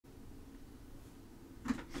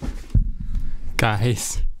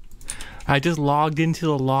Guys, I just logged into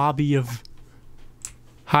the lobby of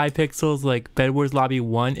Hypixel's like Bedwars lobby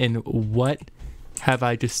 1, and what have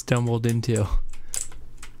I just stumbled into?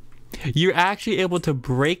 You're actually able to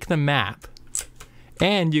break the map,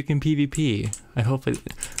 and you can PvP. I hope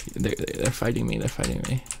they're fighting me. They're fighting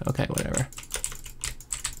me. Okay, whatever.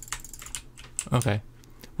 Okay.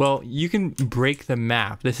 Well, you can break the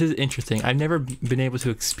map. This is interesting. I've never been able to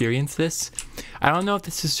experience this. I don't know if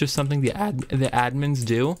this is just something the admins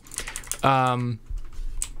do.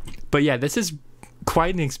 But yeah, this is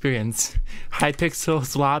quite an experience.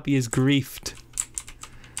 Hypixel's lobby is griefed.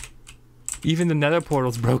 Even the nether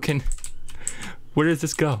portal's broken. Where does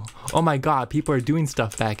this go? Oh my god, people are doing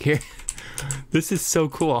stuff back here. This is so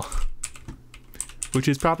cool. Which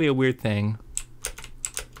is probably a weird thing.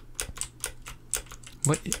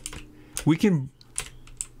 What? We can...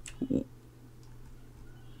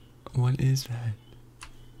 What is that?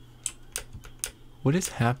 What is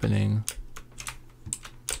happening?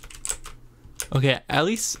 Okay, at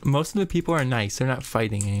least most of the people are nice. They're not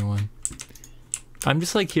fighting anyone. I'm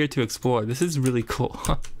just like here to explore. This is really cool.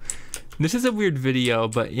 This is a weird video,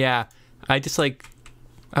 but yeah, I just like...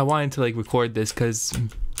 I wanted to like record this because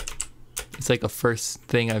it's like a first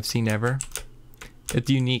thing I've seen ever. It's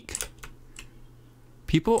unique.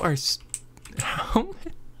 People are...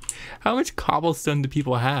 How much cobblestone do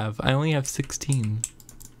people have? I only have 16.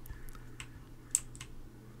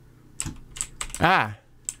 Ah!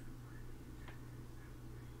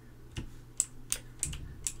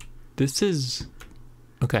 This is...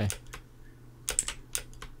 Okay.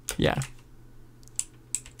 Yeah.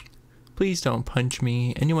 Please don't punch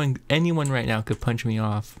me. Anyone right now could punch me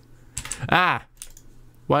off. Ah!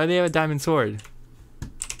 Why do they have a diamond sword?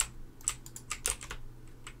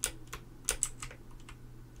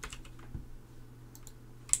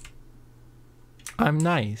 I'm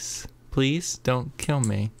nice. Please don't kill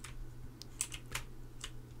me.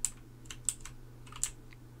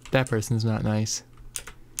 That person's not nice.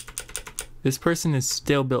 This person is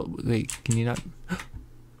still built. Wait, can you not?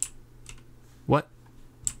 What?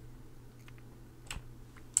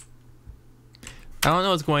 I don't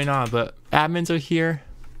know what's going on, but admins are here.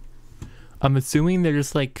 I'm assuming they're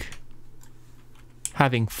just like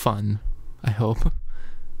having fun. I hope.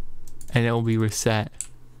 And it will be reset.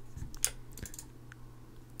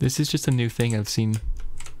 This is just a new thing I've seen.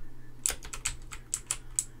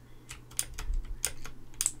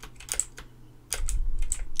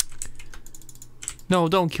 No,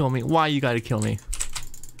 don't kill me. Why you gotta kill me?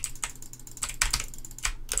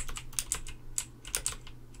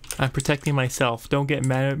 I'm protecting myself. Don't get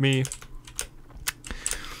mad at me.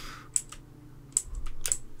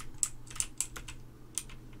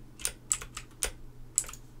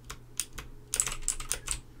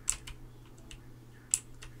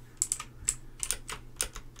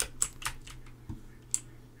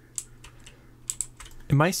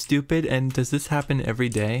 Am I stupid, and does this happen every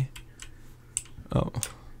day? Oh.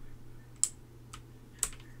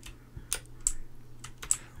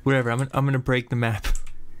 Whatever, I'm gonna break the map.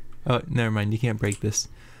 Oh, never mind, you can't break this.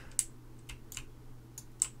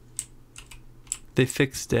 They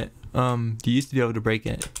fixed it. You used to be able to break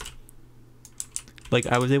it. Like,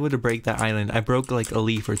 I was able to break that island. I broke like a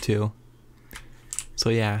leaf or two. So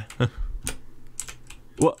yeah.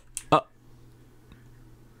 What?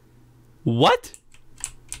 What?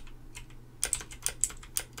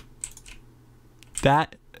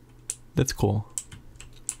 That's cool.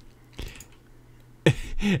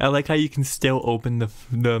 I like how you can still open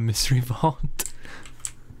the mystery vault.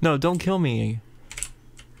 No, don't kill me.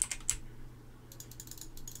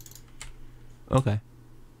 Okay.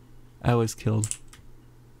 I was killed.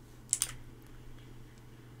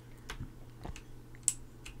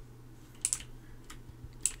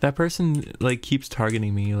 That person like keeps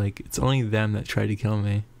targeting me, like it's only them that try to kill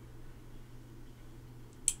me.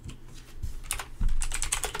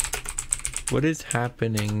 What is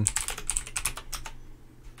happening?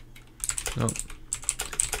 Oh.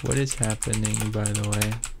 What is happening, by the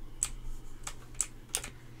way?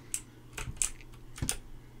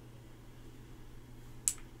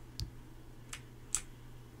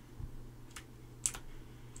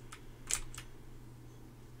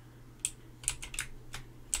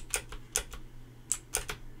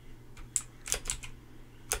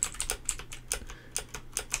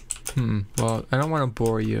 Well, I don't want to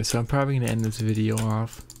bore you, so I'm probably going to end this video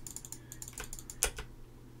off.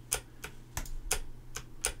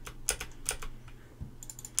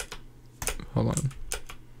 Hold on.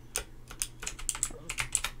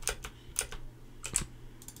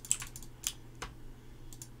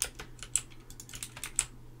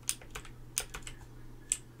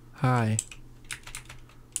 Hi.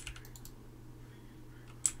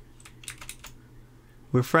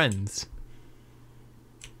 We're friends.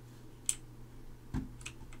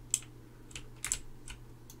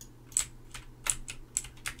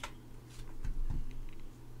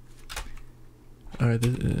 Alright,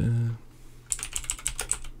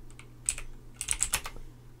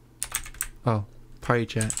 oh, party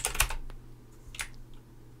chat.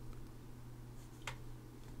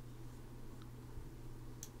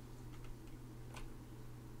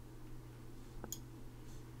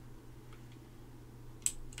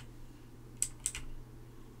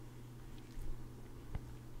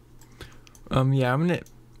 Yeah, I'm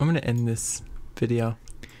gonna end this video.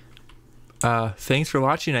 Thanks for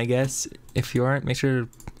watching, I guess. If you aren't, make sure to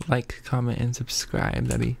like, comment, and subscribe.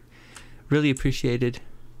 That'd be really appreciated.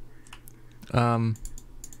 Yeah,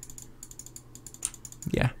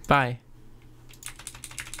 bye.